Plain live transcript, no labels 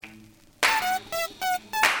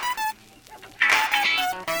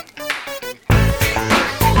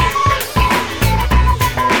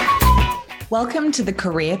Welcome to the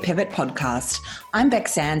Career Pivot Podcast. I'm Beck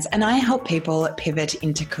Sands and I help people pivot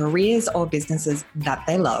into careers or businesses that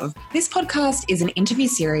they love. This podcast is an interview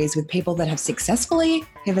series with people that have successfully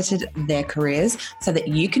pivoted their careers so that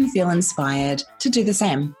you can feel inspired to do the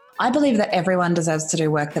same. I believe that everyone deserves to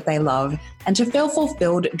do work that they love and to feel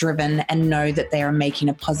fulfilled, driven, and know that they are making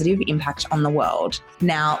a positive impact on the world.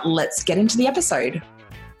 Now, let's get into the episode.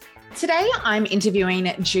 Today, I'm interviewing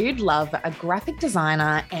Jude Love, a graphic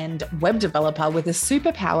designer and web developer with a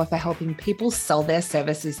superpower for helping people sell their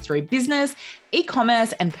services through business,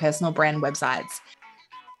 e-commerce, and personal brand websites.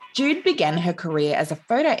 Jude began her career as a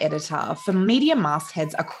photo editor for media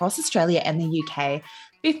mastheads across Australia and the UK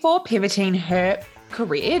before pivoting her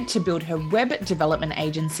career to build her web development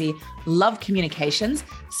agency, Love Communications,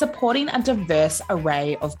 supporting a diverse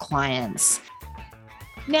array of clients.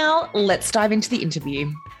 Now, let's dive into the interview.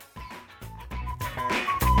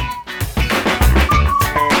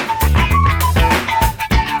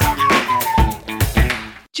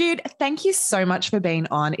 Jude, thank you so much for being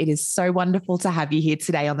on. It is so wonderful to have you here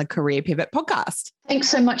today on the Career Pivot Podcast. Thanks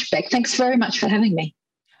so much, Beck. Thanks very much for having me.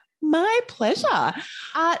 My pleasure.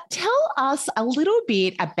 Tell us a little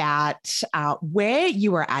bit about where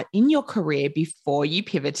you were at in your career before you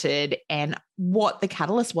pivoted and what the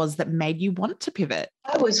catalyst was that made you want to pivot.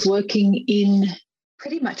 I was working in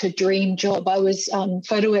pretty much a dream job. I was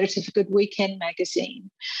photo editor for Good Weekend magazine.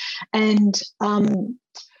 And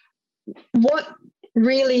what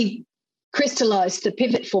really crystallized the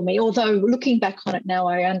pivot for me, although looking back on it now,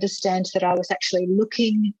 I understand that I was actually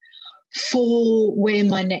looking for where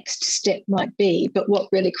my next step might be. But what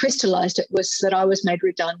really crystallized it was that I was made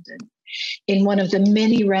redundant in one of the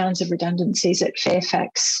many rounds of redundancies at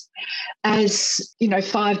Fairfax. As you know,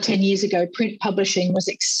 5-10 years ago, print publishing was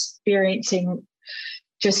experiencing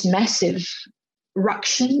just massive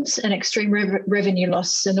ructions and extreme revenue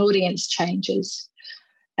loss and audience changes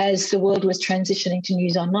as the world was transitioning to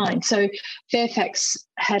news online. So Fairfax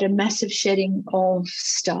had a massive shedding of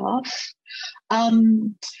staff.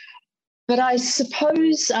 But I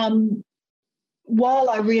suppose while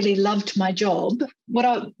I really loved my job, what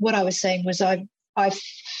I was saying was I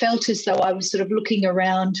felt as though I was sort of looking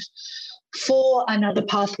around for another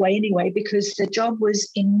pathway anyway, because the job was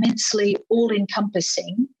immensely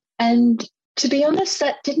all-encompassing. And to be honest,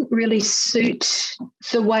 that didn't really suit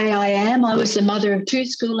the way I am. I was the mother of 2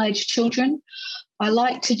 school-aged children. I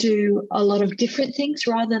like to do a lot of different things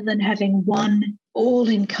rather than having one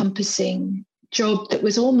all-encompassing job that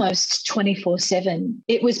was almost 24/7.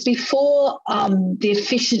 It was before the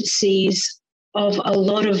efficiencies of a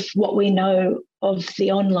lot of what we know of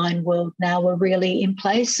the online world now were really in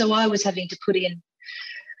place. So I was having to put in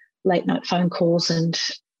late night phone calls and,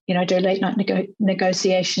 do late night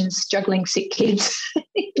negotiations, juggling sick kids.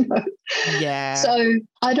 Yeah. So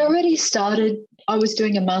I'd already started, I was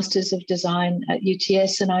doing a Masters of Design at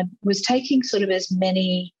UTS, and I was taking sort of as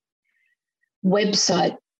many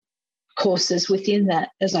website courses within that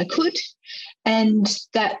as I could. And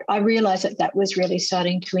that I realized that was really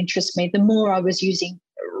starting to interest me. The more I was using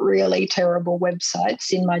really terrible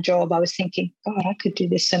websites in my job, I was thinking, God, I could do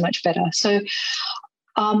this so much better. So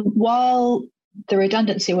while the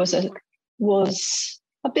redundancy was a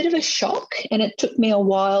bit of a shock, and it took me a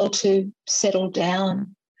while to settle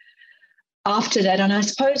down after that, and I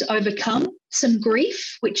suppose overcome some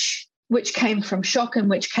grief, which came from shock and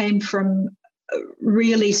which came from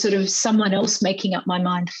really sort of someone else making up my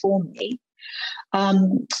mind for me.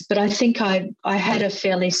 But I think I had a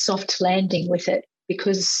fairly soft landing with it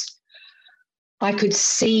because I could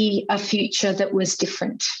see a future that was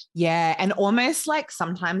different. Yeah. And almost like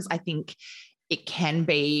sometimes I think it can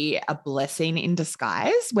be a blessing in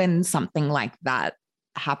disguise when something like that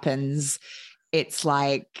happens. It's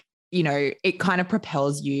like, it kind of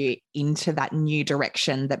propels you into that new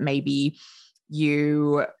direction that maybe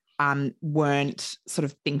you weren't sort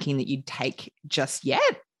of thinking that you'd take just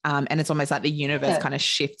yet. And it's almost like the universe kind of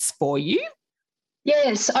shifts for you.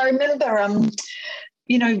 Yes, I remember,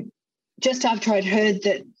 just after I'd heard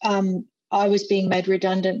that I was being made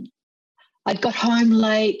redundant, I'd got home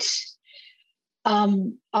late.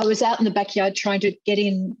 I was out in the backyard trying to get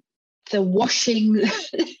in the washing.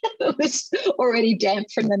 It was already damp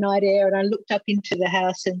from the night air, and I looked up into the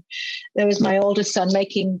house and there was my oldest son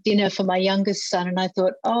making dinner for my youngest son, and I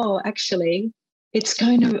thought, oh, actually, it's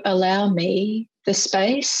going to allow me the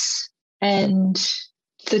space and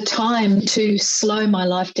the time to slow my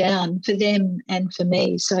life down for them and for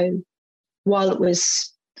me. So while it was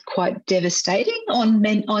quite devastating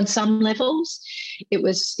on some levels, it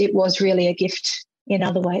was really a gift in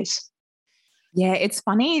other ways. Yeah, it's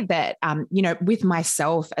funny that, with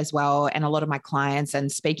myself as well, and a lot of my clients,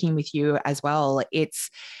 and speaking with you as well, it's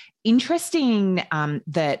interesting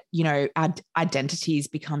that, our identities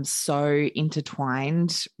become so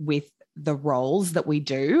intertwined with the roles that we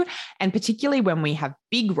do. And particularly when we have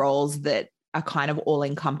big roles that are kind of all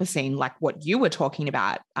encompassing, like what you were talking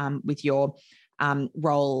about with your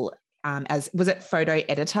role as, was it photo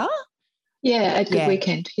editor? Yeah, a good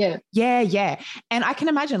weekend. Yeah. Yeah, yeah. And I can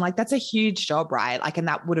imagine like that's a huge job, right? Like, and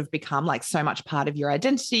that would have become like so much part of your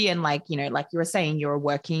identity. And like, like you were saying, you're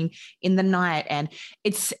working in the night, and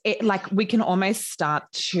like we can almost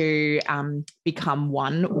start to become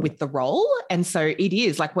one with the role. And so it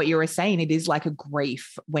is like what you were saying, it is like a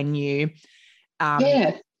grief when you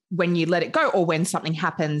when you let it go, or when something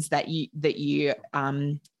happens that you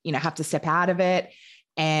have to step out of it.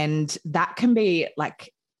 And that can be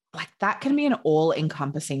like that can be an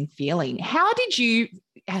all-encompassing feeling. How did you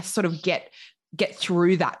sort of get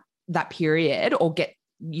through that period, or get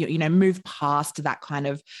move past that kind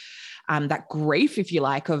of that grief, if you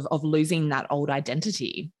like, of losing that old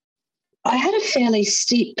identity? I had a fairly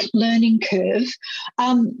steep learning curve.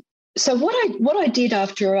 So what I did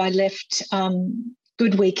after I left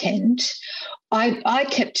Good Weekend, I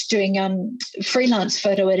kept doing freelance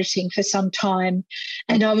photo editing for some time,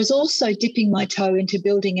 and I was also dipping my toe into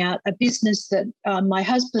building out a business that my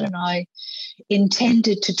husband and I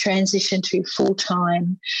intended to transition to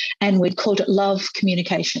full-time, and we called it Love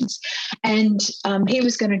Communications. And he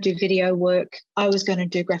was going to do video work, I was going to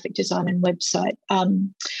do graphic design and website.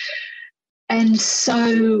 And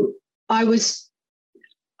so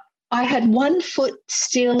I had one foot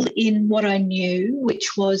still in what I knew,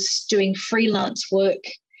 which was doing freelance work,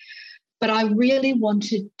 but I really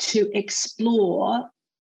wanted to explore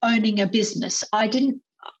owning a business. I didn't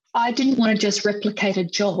want to just replicate a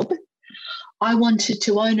job. I wanted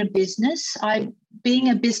to own a business. Being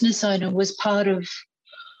a business owner was part of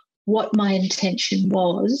what my intention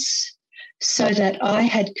was, so that I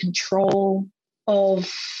had control of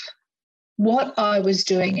what I was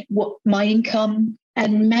doing, what my income,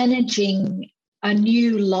 and managing a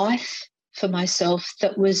new life for myself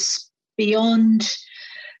that was beyond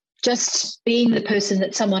just being the person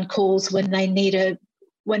that someone calls when they need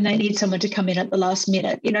someone to come in at the last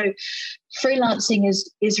minute. Freelancing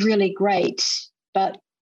is really great, but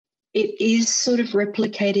it is sort of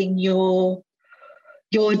replicating your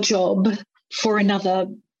job for another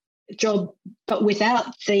job, but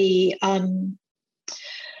without the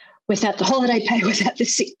holiday pay, without the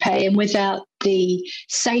sick pay, and without the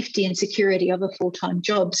safety and security of a full-time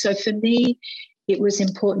job. So for me, it was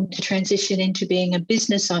important to transition into being a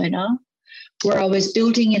business owner, where I was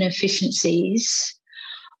building in efficiencies,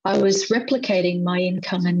 I was replicating my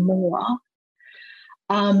income and more.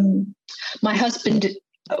 My husband,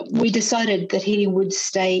 we decided that he would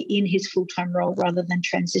stay in his full-time role rather than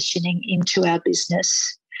transitioning into our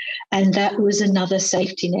business. And that was another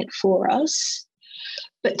safety net for us.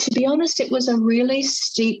 But to be honest, it was a really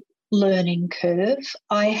steep learning curve.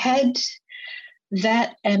 I had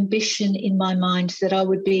that ambition in my mind that I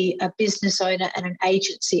would be a business owner and an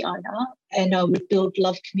agency owner, and I would build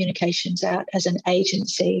Love Communications out as an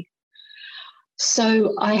agency.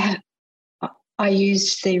 So I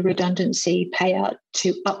used the redundancy payout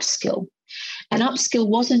to upskill. And upskill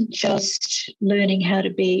wasn't just learning how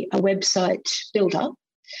to be a website builder.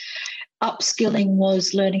 Upskilling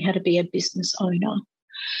was learning how to be a business owner.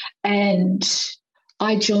 And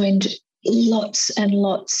I joined lots and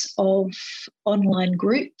lots of online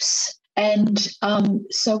groups. And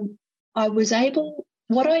so I was able,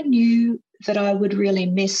 what I knew that I would really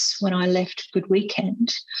miss when I left Good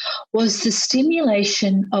Weekend was the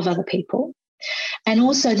stimulation of other people, and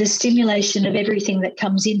also the stimulation of everything that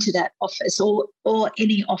comes into that office or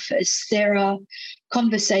any office. There are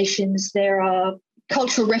conversations, there are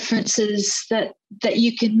cultural references that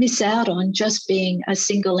you can miss out on just being a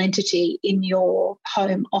single entity in your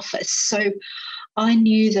home office. So I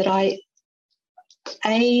knew that I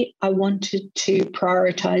wanted to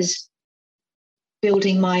prioritize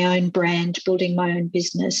building my own brand, building my own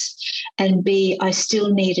business, and B, I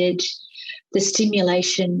still needed the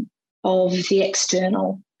stimulation of the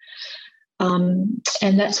external. And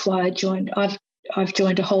that's why I joined. I've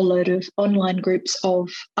joined a whole load of online groups of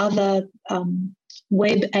other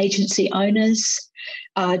web agency owners,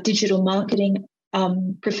 digital marketing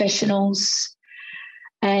professionals,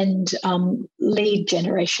 and lead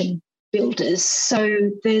generation builders.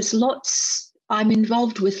 So I'm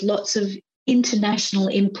involved with lots of international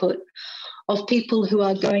input of people who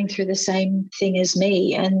are going through the same thing as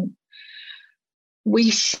me. And we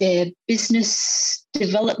share business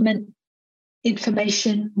development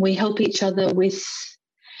information. We help each other with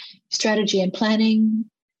strategy and planning.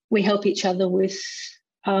 We help each other with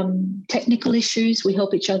technical issues. We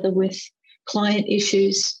help each other with client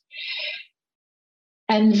issues.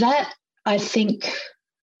 And that, I think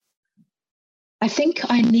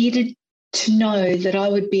I needed to know that I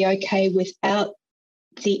would be okay without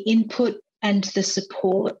the input and the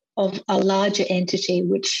support of a larger entity,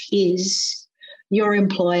 which is your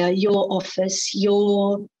employer, your office,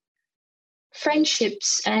 your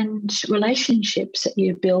friendships and relationships that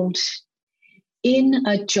you build in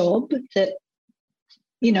a job that,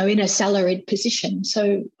 in a salaried position.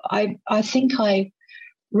 So I think I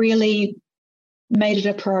really made it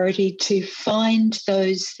a priority to find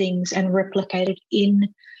those things and replicate it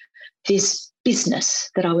in this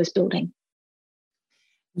business that I was building.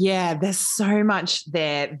 Yeah, there's so much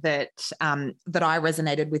there that that I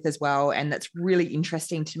resonated with as well, and that's really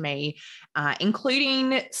interesting to me,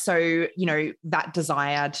 including that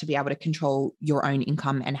desire to be able to control your own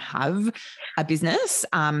income and have a business,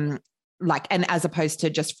 and as opposed to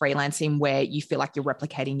just freelancing where you feel like you're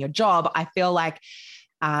replicating your job. I feel like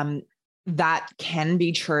that can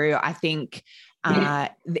be true. I think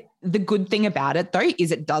the good thing about it though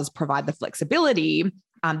is it does provide the flexibility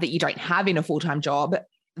that you don't have in a full-time job,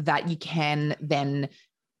 that you can then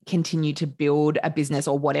continue to build a business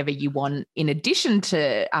or whatever you want in addition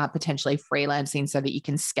to potentially freelancing, so that you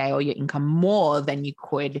can scale your income more than you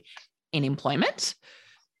could in employment.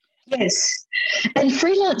 Yes. And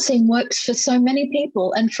freelancing works for so many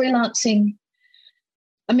people. And freelancing,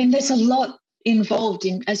 there's a lot involved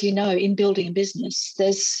in, as you know, in building a business.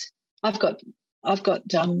 I've got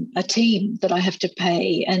a team that I have to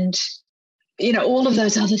pay, and all of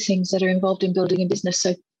those other things that are involved in building a business.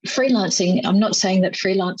 So freelancing, I'm not saying that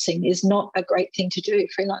freelancing is not a great thing to do.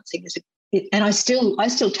 Freelancing is, and I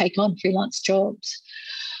still take on freelance jobs,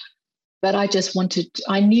 but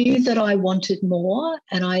I knew that I wanted more,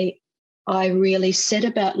 and I really set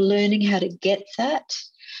about learning how to get that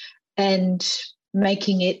and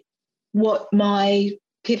making it what my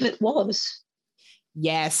pivot was.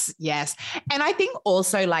 Yes. And I think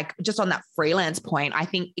also, just on that freelance point, I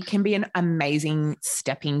think it can be an amazing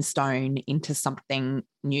stepping stone into something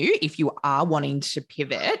new if you are wanting to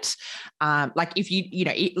pivot.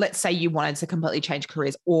 If let's say you wanted to completely change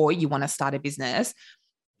careers or you want to start a business,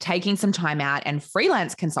 taking some time out and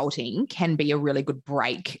freelance consulting can be a really good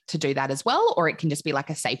break to do that as well. Or it can just be like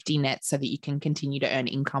a safety net so that you can continue to earn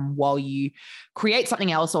income while you create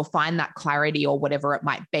something else or find that clarity or whatever it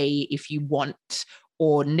might be if you want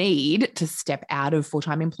or need to step out of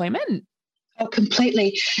full-time employment. Oh,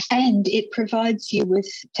 completely. And it provides you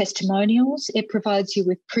with testimonials. It provides you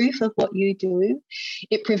with proof of what you do.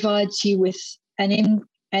 It provides you with an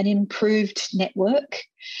improved network.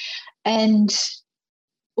 And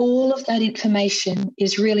all of that information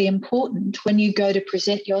is really important when you go to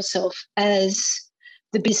present yourself as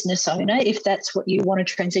the business owner, if that's what you want to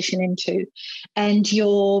transition into, and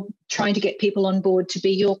you're trying to get people on board to be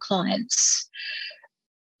your clients.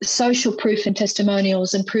 Social proof and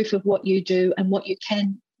testimonials and proof of what you do and what you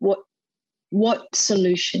can, what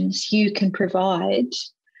solutions you can provide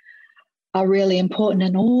are really important.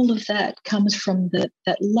 And all of that comes from that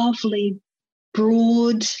lovely,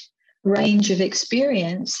 broad range of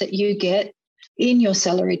experience that you get in your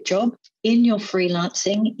salaried job, in your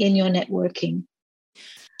freelancing, in your networking.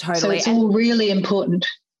 Totally. So it's all really important.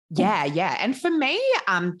 Yeah. And for me,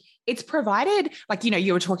 it's provided,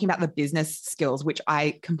 you were talking about the business skills, which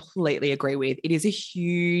I completely agree with. It is a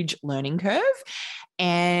huge learning curve,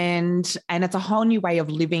 and it's a whole new way of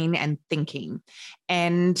living and thinking.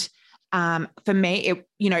 And for me,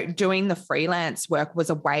 doing the freelance work was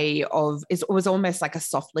a way of, it was almost like a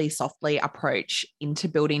softly approach into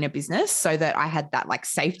building a business, so that I had that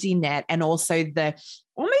safety net, and also the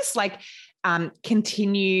almost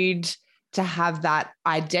continued to have that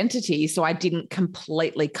identity. So I didn't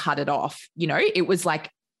completely cut it off. It was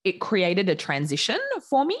it created a transition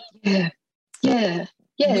for me. Yeah.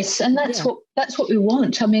 Yes. And that's what we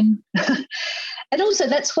want. And also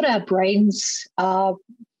that's what our brains are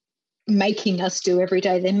making us do every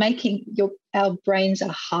day. Our brains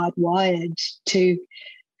are hardwired to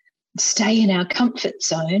stay in our comfort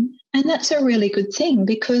zone. And that's a really good thing,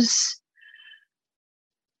 because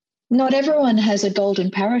not everyone has a golden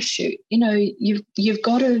parachute. You've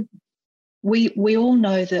got to, we all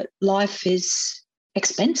know that life is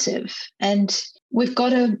expensive, and we've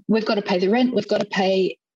got to pay the rent, we've got to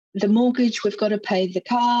pay the mortgage, we've got to pay the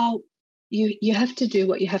car. You have to do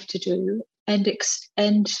what you have to do.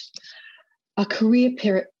 And a career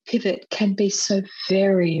pivot can be so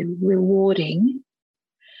very rewarding.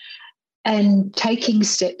 And taking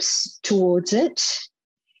steps towards it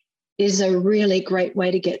is a really great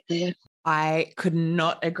way to get there. I could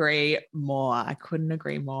not agree more. I couldn't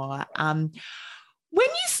agree more. When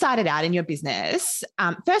you started out in your business,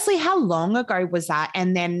 firstly, how long ago was that?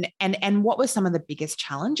 And then, and what were some of the biggest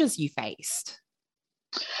challenges you faced?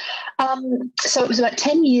 So it was about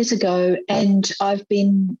 10 years ago, and I've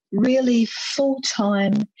been really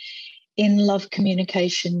full-time in Love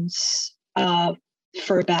Communications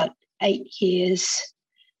for about 8 years.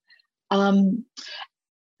 The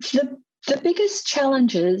biggest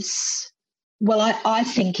challenges, well, I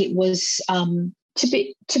think it was, to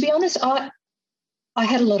be honest, I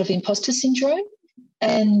had a lot of imposter syndrome,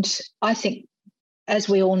 and I think, as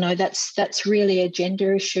we all know, that's really a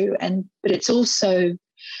gender issue, but it's also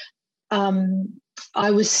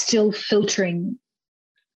I was still filtering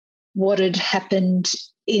what had happened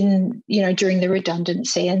during the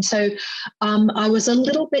redundancy, and so I was a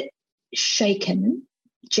little bit shaken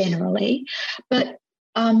generally, but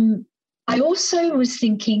I also was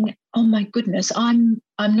thinking, oh my goodness, I'm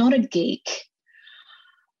not a geek.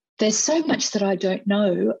 There's so much that I don't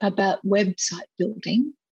know about website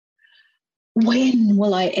building. When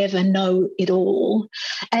will I ever know it all?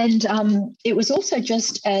 And it was also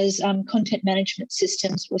just as content management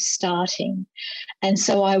systems were starting. And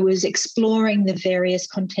so I was exploring the various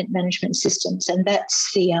content management systems, and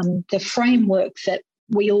that's the framework that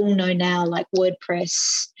we all know now, like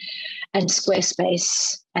WordPress and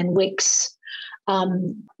Squarespace and Wix.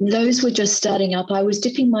 Those were just starting up. I was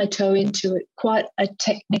dipping my toe into it, quite a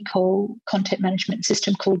technical content management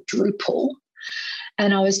system called Drupal.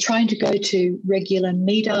 And I was trying to go to regular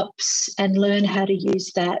meetups and learn how to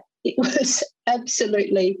use that. It was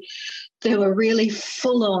there were really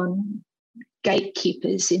full-on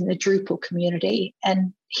gatekeepers in the Drupal community.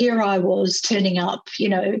 And here I was turning up,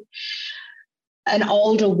 an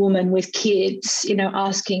older woman with kids,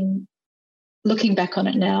 asking, looking back on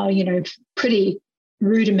it now, pretty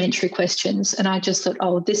rudimentary questions. And I just thought,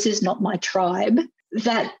 oh, this is not my tribe.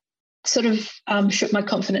 That sort of shook my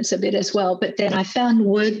confidence a bit as well. But then I found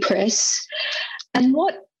WordPress. And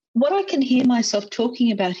what I can hear myself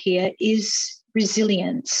talking about here is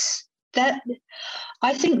resilience.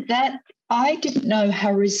 I think that I didn't know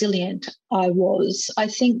how resilient I was. I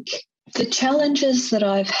think the challenges that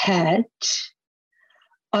I've had,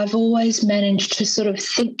 I've always managed to sort of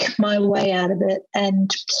think my way out of it and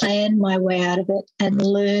plan my way out of it and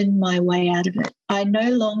learn my way out of it. I no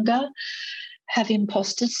longer have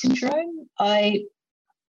imposter syndrome.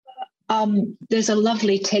 There's a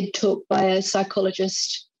lovely TED talk by a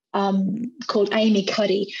psychologist called Amy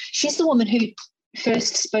Cuddy. She's the woman who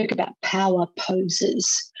first spoke about power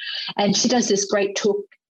poses, and she does this great talk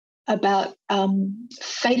about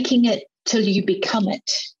faking it till you become it.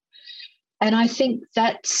 And I think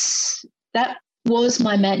that was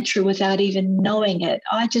my mantra without even knowing it.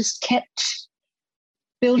 I just kept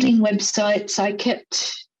building websites. I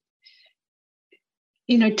kept,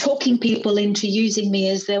 talking people into using me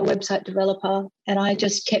as their website developer. And I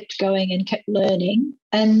just kept going and kept learning.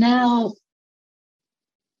 And now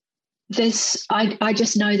I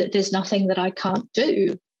just know that there's nothing that I can't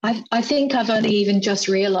do. I think I've only even just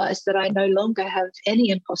realized that I no longer have any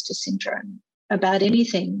imposter syndrome about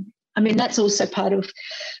anything. I mean, that's also part of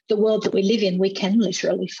the world that we live in. We can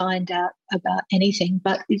literally find out about anything,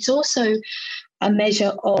 but it's also a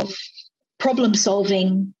measure of problem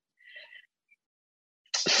solving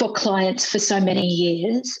for clients for so many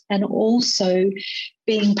years, and also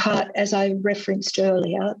being part, as I referenced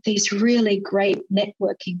earlier, these really great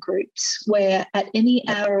networking groups where at any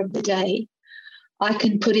hour of the day, I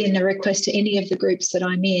can put in a request to any of the groups that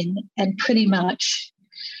I'm in, and pretty much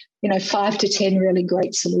 5 to 10 really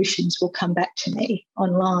great solutions will come back to me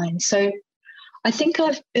online. So I think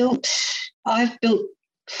I've built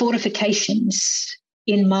fortifications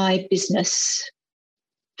in my business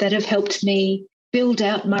that have helped me build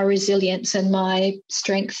out my resilience and my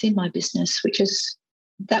strength in my business,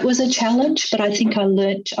 that was a challenge, but I think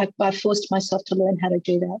I forced myself to learn how to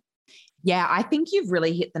do that. Yeah, I think you've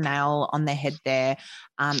really hit the nail on the head there,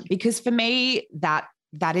 because for me, that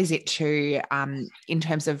is it too. In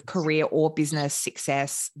terms of career or business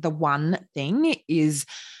success, the one thing is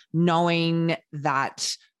knowing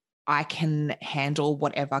that I can handle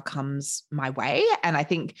whatever comes my way. And I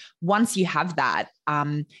think once you have that,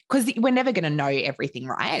 because we're never going to know everything,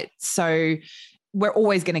 right? So we're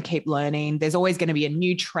always going to keep learning. There's always going to be a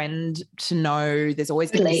new trend to know. There's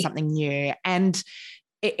always going to be something new. And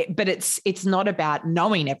but it's not about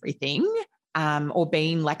knowing everything or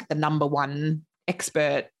being like the number one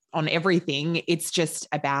expert on everything. It's just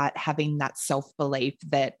about having that self-belief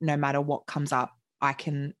that no matter what comes up, I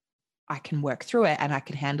can can work through it and I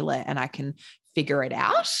can handle it and I can figure it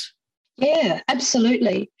out. Yeah,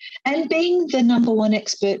 absolutely. And being the number one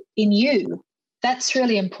expert in you, that's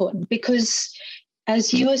really important because,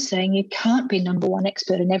 as you were saying, you can't be number one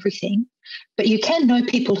expert in everything, but you can know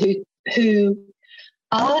people who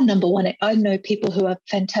are number one. I know people who are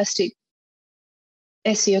fantastic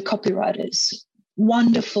SEO copywriters,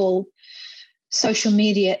 wonderful social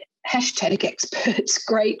media hashtag experts,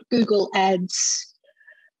 great Google Ads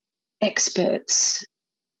experts.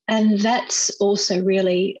 And that's also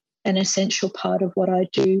really an essential part of what I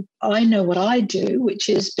do. I know what I do, which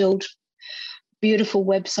is build beautiful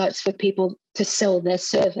websites for people to sell their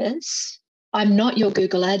service. I'm not your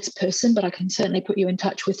Google Ads person, but I can certainly put you in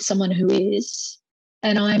touch with someone who is.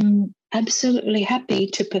 And I'm absolutely happy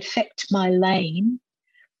to perfect my lane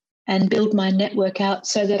and build my network out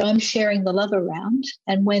so that I'm sharing the love around.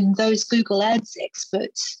 And when those Google Ads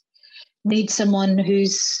experts need someone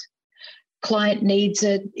whose client needs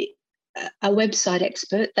a website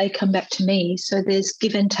expert, they come back to me. So there's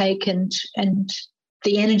give and take, and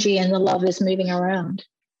the energy and the love is moving around.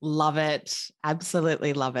 Love it.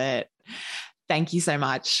 Absolutely love it. Thank you so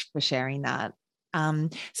much for sharing that.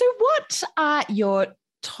 So what are your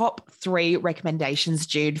top 3 recommendations,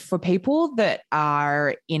 Jude, for people that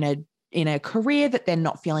are in a career that they're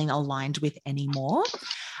not feeling aligned with anymore,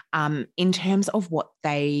 in terms of what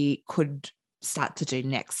they could start to do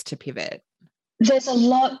next to pivot? There's a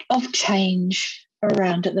lot of change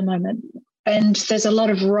around at the moment, and there's a lot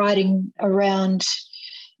of writing around,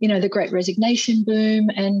 the Great Resignation boom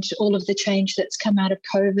and all of the change that's come out of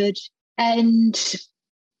COVID. And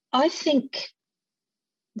I think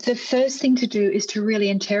the first thing to do is to really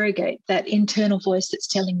interrogate that internal voice that's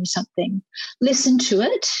telling you something. Listen to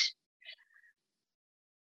it.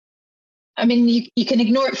 I mean, you can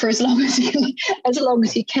ignore it for as long as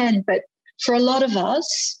you can, but for a lot of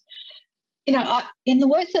us, in the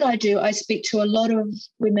work that I do, I speak to a lot of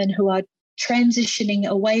women who are transitioning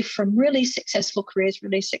away from really successful careers,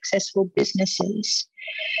 really successful businesses.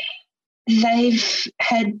 They've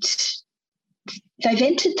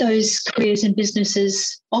entered those careers and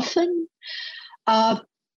businesses often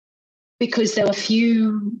because there were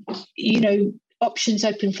few, options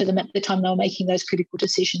open for them at the time they were making those critical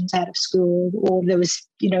decisions out of school, or there was,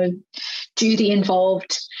 duty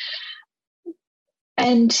involved.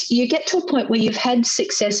 And you get to a point where you've had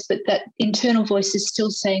success, but that internal voice is still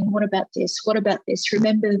saying, what about this? What about this?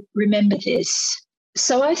 Remember this.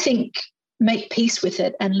 So I think make peace with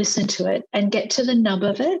it and listen to it and get to the nub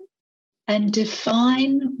of it and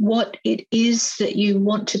define what it is that you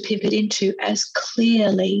want to pivot into as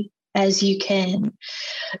clearly as you can.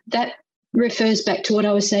 That refers back to what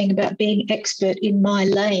I was saying about being expert in my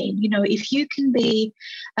lane. If you can be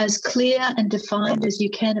as clear and defined as you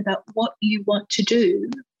can about what you want to do,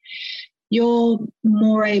 you're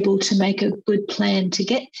more able to make a good plan to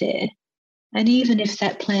get there. And even if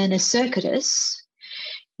that plan is circuitous,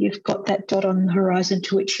 you've got that dot on the horizon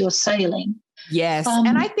to which you're sailing. Yes.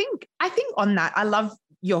 And I think on that, I love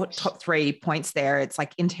your top 3 points there. It's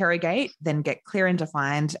like interrogate, then get clear and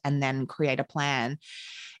defined, and then create a plan.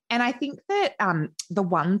 And I think that the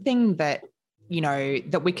one thing that,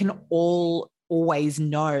 that we can all always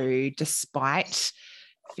know, despite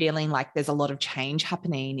feeling like there's a lot of change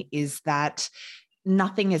happening, is that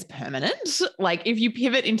nothing is permanent. Like if you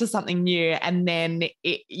pivot into something new and then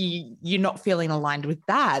you're not feeling aligned with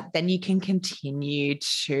that, then you can continue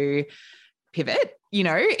to pivot.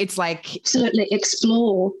 It's like... Absolutely.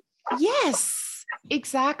 Explore. Yes,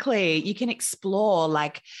 exactly. You can explore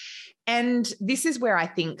and this is where I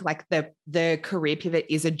think the career pivot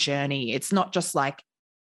is a journey. It's not just like,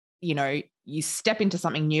 you step into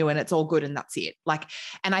something new and it's all good and that's it.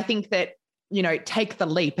 And I think that, take the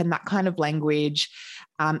leap and that kind of language,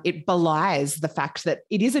 it belies the fact that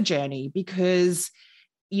it is a journey because,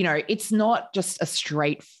 it's not just a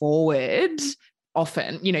straightforward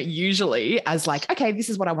often, usually as okay, this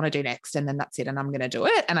is what I want to do next. And then that's it. And I'm going to do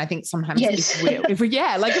it. And I think sometimes yes. if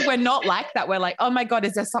we're not like that, we're like, oh my God,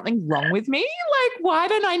 is there something wrong with me? Why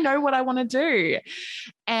don't I know what I want to do?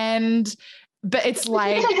 But it's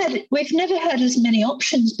we've never had as many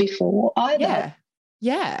options before either.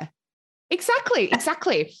 Yeah, exactly. And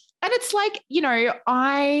it's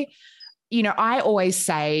I always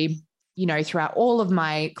say, throughout all of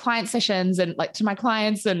my client sessions and to my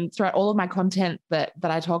clients and throughout all of my content that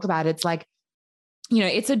I talk about, it's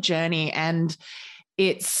it's a journey, and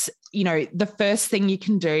it's, the first thing you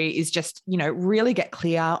can do is just, really get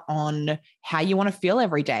clear on how you want to feel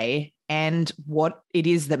every day and what it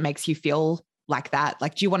is that makes you feel like that?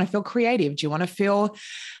 Like, do you want to feel creative? Do you want to feel,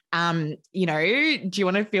 do you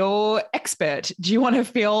want to feel expert? Do you want to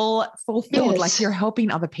feel fulfilled? Yes. Like you're helping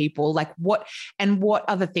other people? Like what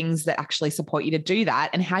are the things that actually support you to do that?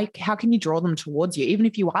 And how can you draw them towards you? Even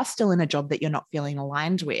if you are still in a job that you're not feeling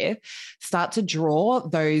aligned with, start to draw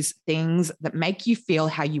those things that make you feel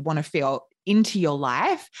how you want to feel into your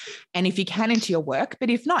life. And if you can, into your work, but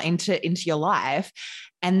if not, into your life.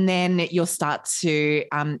 And then you'll start to,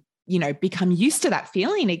 become used to that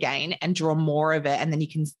feeling again and draw more of it. And then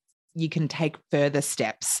you can take further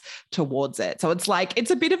steps towards it. So it's like, it's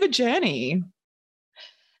a bit of a journey.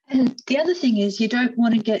 And the other thing is, you don't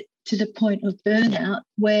want to get to the point of burnout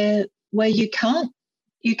where you can't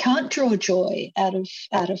draw joy out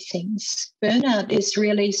of things. Burnout is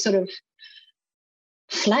really sort of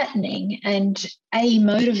flattening and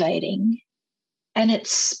motivating, and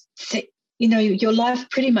it's your life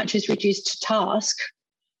pretty much is reduced to task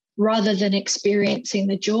rather than experiencing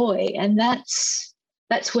the joy, and that's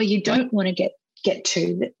where you don't want to get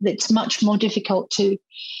to. It's much more difficult to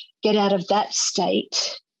get out of that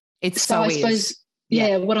state. It's so I suppose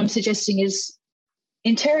what I'm suggesting is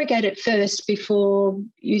interrogate it first before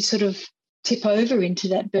you sort of tip over into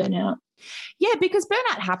that burnout. Yeah, because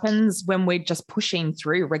burnout happens when we're just pushing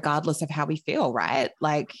through regardless of how we feel, right?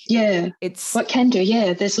 Like, yeah, it's what can do.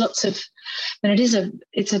 Yeah, there's lots of, and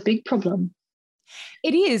it's a big problem.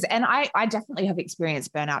 It is. And I definitely have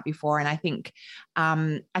experienced burnout before. And I think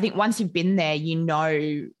once you've been there,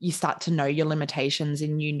 you start to know your limitations,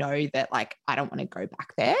 and that, like, I don't want to go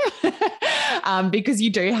back there because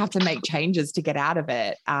you do have to make changes to get out of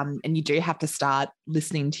it. And you do have to start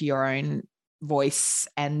listening to your own voice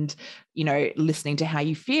and, listening to how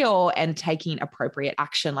you feel and taking appropriate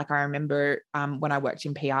action. Like, I remember when I worked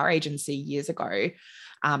in PR agency years ago,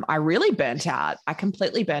 I really burnt out. I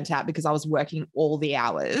completely burnt out because I was working all the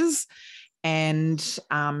hours, and,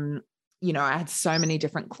 I had so many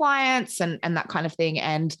different clients and that kind of thing.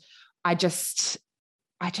 And I just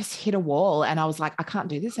hit a wall, and I was like, I can't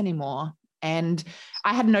do this anymore. And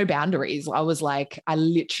I had no boundaries. I was like, I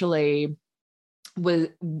literally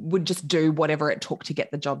would just do whatever it took to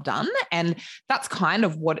get the job done. And that's kind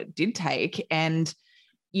of what it did take. And,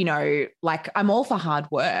 like, I'm all for hard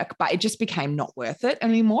work, but it just became not worth it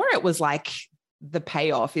anymore. It was like the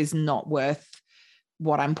payoff is not worth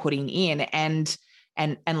what I'm putting in. And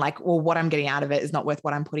like, well, what I'm getting out of it is not worth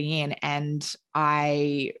what I'm putting in. And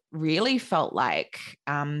I really felt like,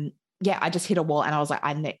 I just hit a wall, and I was like,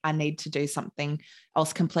 I need to do something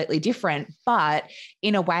else completely different. But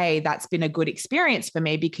in a way, that's been a good experience for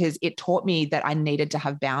me because it taught me that I needed to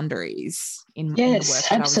have boundaries in the work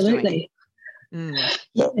that absolutely. I was doing.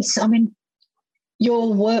 Yes, I mean,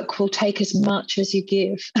 your work will take as much as you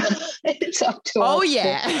give. It's up to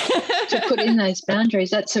us to put in those boundaries.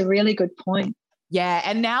 That's a really good point. Yeah.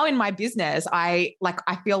 And now in my business, I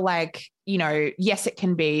feel like, yes, it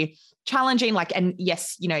can be challenging. Like, and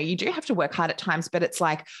yes, you do have to work hard at times, but it's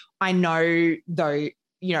like, I know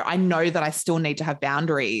that I still need to have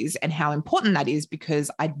boundaries, and how important that is because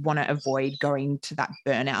I want to avoid going to that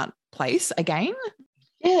burnout place again.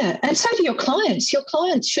 Yeah. And so do your clients. Your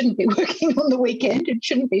clients shouldn't be working on the weekend and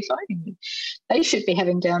shouldn't be phoning you. They should be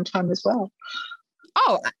having downtime as well.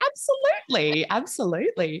 Oh, absolutely.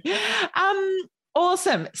 Absolutely.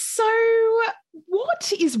 Awesome. So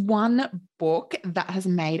what is one book that has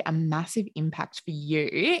made a massive impact for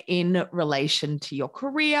you in relation to your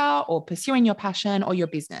career or pursuing your passion or your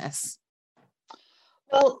business?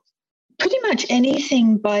 Well, pretty much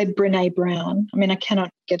anything by Brené Brown. I mean, I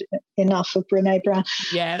cannot get enough of Brené Brown.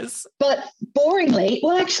 Yes. But boringly,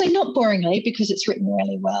 well, actually not boringly because it's written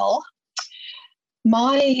really well.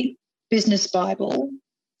 My business Bible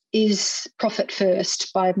is Profit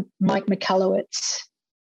First by Mike Michalowicz.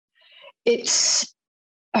 It's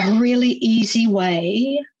a really easy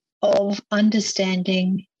way of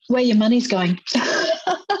understanding where your money's going.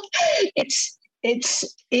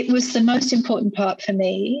 It was the most important part for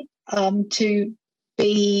me to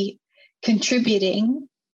be contributing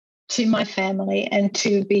to my family and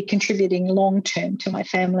to be contributing long-term to my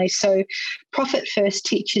family. So Profit First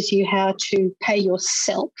teaches you how to pay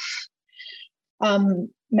yourself,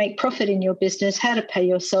 make profit in your business, how to pay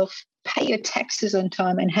yourself, pay your taxes on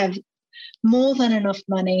time, and have more than enough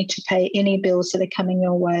money to pay any bills that are coming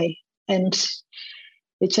your way. And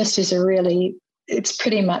it just is it's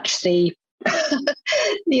pretty much the,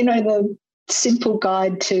 the simple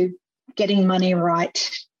guide to getting money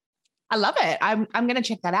right. I love it. I'm going to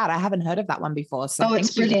check that out. I haven't heard of that one before. So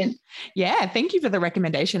it's brilliant. Yeah. Thank you for the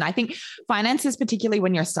recommendation. I think finances, particularly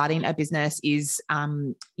when you're starting a business, is,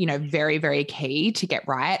 very, very key to get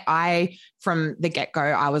right. From the get-go,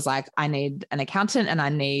 I was like, I need an accountant and I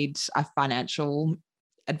need a financial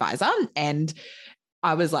advisor. And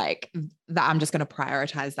I was like, that I'm just going to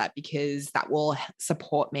prioritize that because that will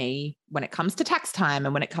support me when it comes to tax time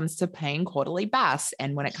and when it comes to paying quarterly BAS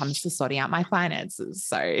and when it comes to sorting out my finances.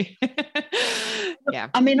 So, yeah.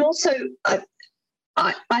 I mean, also,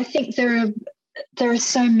 I think there are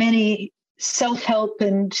so many self-help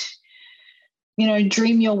and,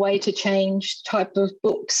 dream your way to change type of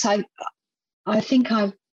books. I think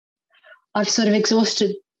I've sort of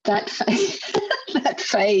exhausted that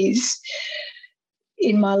phase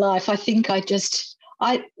in my life. I think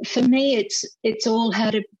for me, it's all how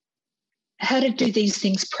to do these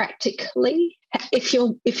things practically. If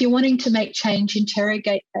you're wanting to make change,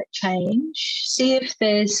 interrogate that change. See if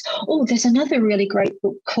there's another really great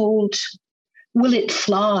book called Will It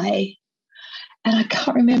Fly? And I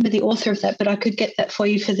can't remember the author of that, but I could get that for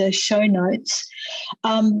you for the show notes.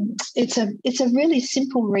 It's a really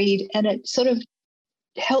simple read, and it sort of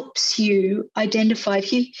helps you identify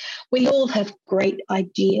we all have great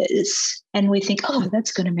ideas and we think, oh,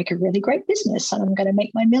 that's going to make a really great business and I'm going to make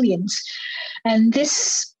my millions. And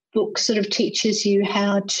this book sort of teaches you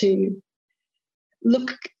how to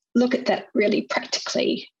look at that really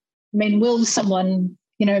practically. I mean, will someone,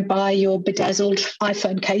 buy your bedazzled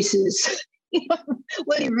iPhone cases?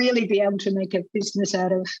 Will you really be able to make a business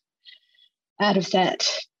out of that?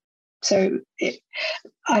 So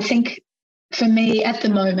I think for me at the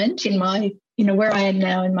moment in my, where I am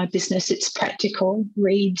now in my business, it's practical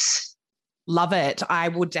reads. Love it. I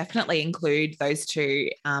will definitely include those two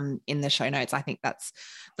in the show notes. I think that's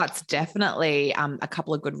definitely a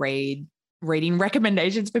couple of good reading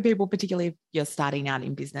recommendations for people, particularly if you're starting out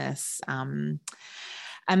in business.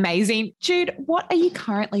 Amazing. Jude, what are you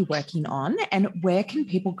currently working on and where can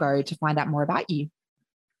people go to find out more about you?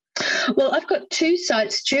 Well, I've got two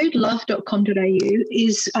sites.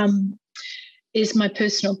 judelove.com.au is my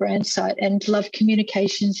personal brand site, and Love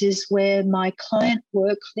Communications is where my client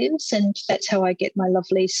work lives, and that's how I get my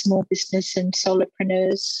lovely small business and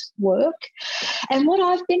solopreneurs work. And what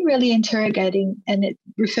I've been really interrogating, and it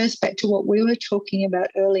refers back to what we were talking about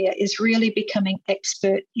earlier, is really becoming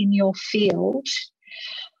expert in your field.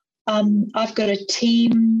 I've got a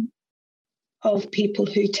team of people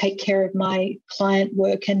who take care of my client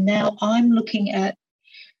work, and now I'm looking at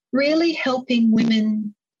really helping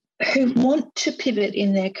women who want to pivot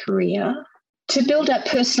in their career to build up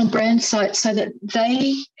personal brand sites so that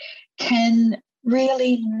they can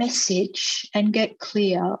really message and get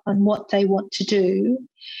clear on what they want to do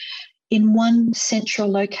in one central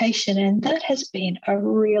location. And that has been a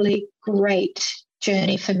really great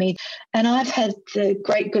journey for me. And I've had the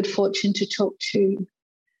great good fortune to talk to,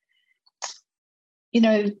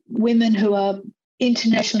 women who are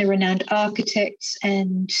internationally renowned architects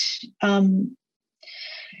and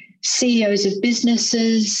CEOs of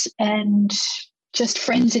businesses and just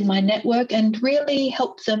friends in my network, and really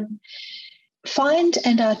help them find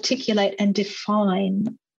and articulate and define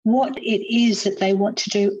what it is that they want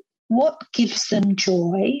to do, what gives them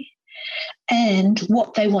joy, and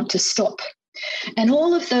what they want to stop. And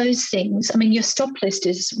all of those things, I mean, your stop list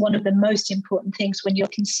is one of the most important things when you're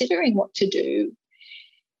considering what to do.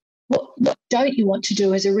 What don't you want to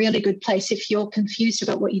do is a really good place. If you're confused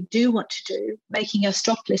about what you do want to do, making a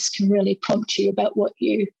stop list can really prompt you about what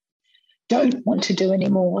you don't want to do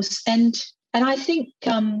anymore. And I think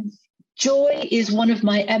joy is one of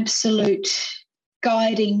my absolute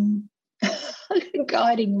guiding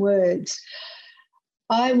words.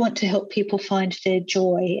 I want to help people find their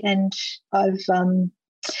joy, and I've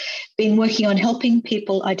been working on helping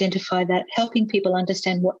people identify that, helping people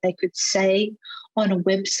understand what they could say on a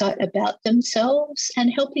website about themselves,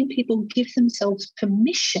 and helping people give themselves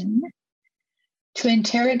permission to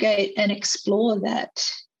interrogate and explore that.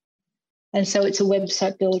 And so it's a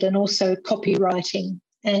website build, and also copywriting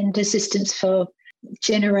and assistance for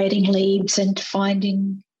generating leads and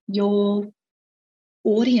finding your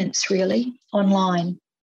audience really online.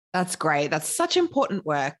 That's great. That's such important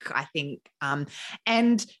work, I think. And,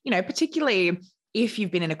 particularly if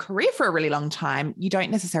you've been in a career for a really long time, you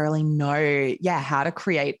don't necessarily know, how to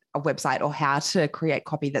create a website or how to create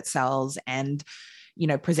copy that sells and,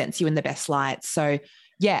 presents you in the best light. So,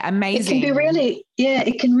 amazing. It can be really,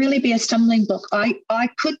 it can really be a stumbling block. I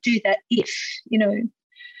could do that if,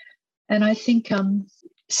 and I think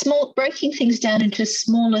breaking things down into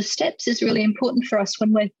smaller steps is really important for us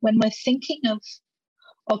when we're thinking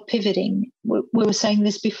pivoting. We were saying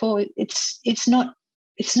this before. It's not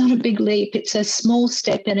a big leap. It's a small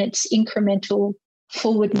step, and it's incremental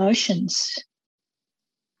forward motions.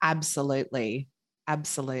 Absolutely.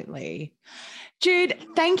 Absolutely. Jude,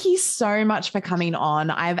 thank you so much for coming on.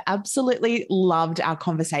 I've absolutely loved our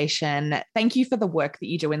conversation. Thank you for the work that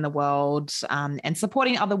you do in the world, and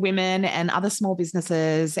supporting other women and other small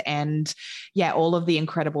businesses, and all of the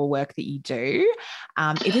incredible work that you do.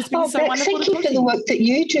 It has been so Bex, wonderful. Thank you for the work that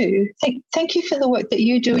you do. Thank you for the work that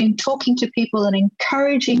you do in talking to people and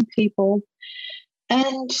encouraging people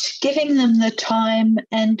and giving them the time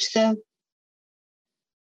and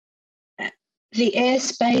the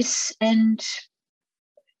airspace and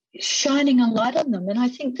shining a light on them. And I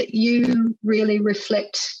think that you really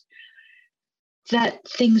reflect that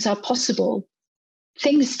things are possible.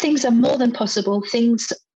 Things are more than possible.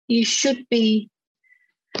 Things you should be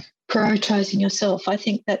prioritizing yourself. I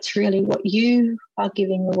think that's really what you are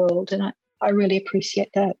giving the world. And I really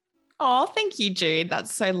appreciate that. Oh, thank you, Jude.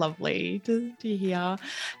 That's so lovely to hear.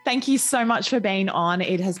 Thank you so much for being on.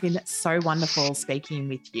 It has been so wonderful speaking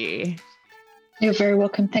with you. You're very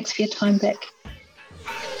welcome. Thanks for your time, Beck.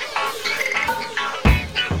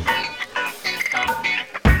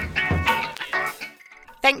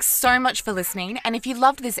 Thanks so much for listening, and if you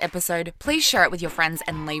loved this episode, please share it with your friends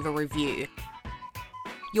and leave a review.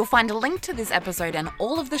 You'll find a link to this episode and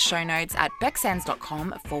all of the show notes at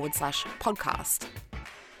becksands.com/podcast.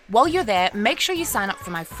 While you're there, make sure you sign up for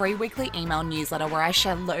my free weekly email newsletter where I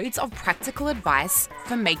share loads of practical advice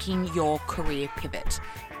for making your career pivot.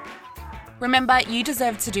 Remember, you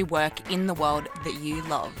deserve to do work in the world that you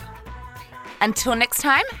love. Until next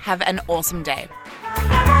time, have an awesome day.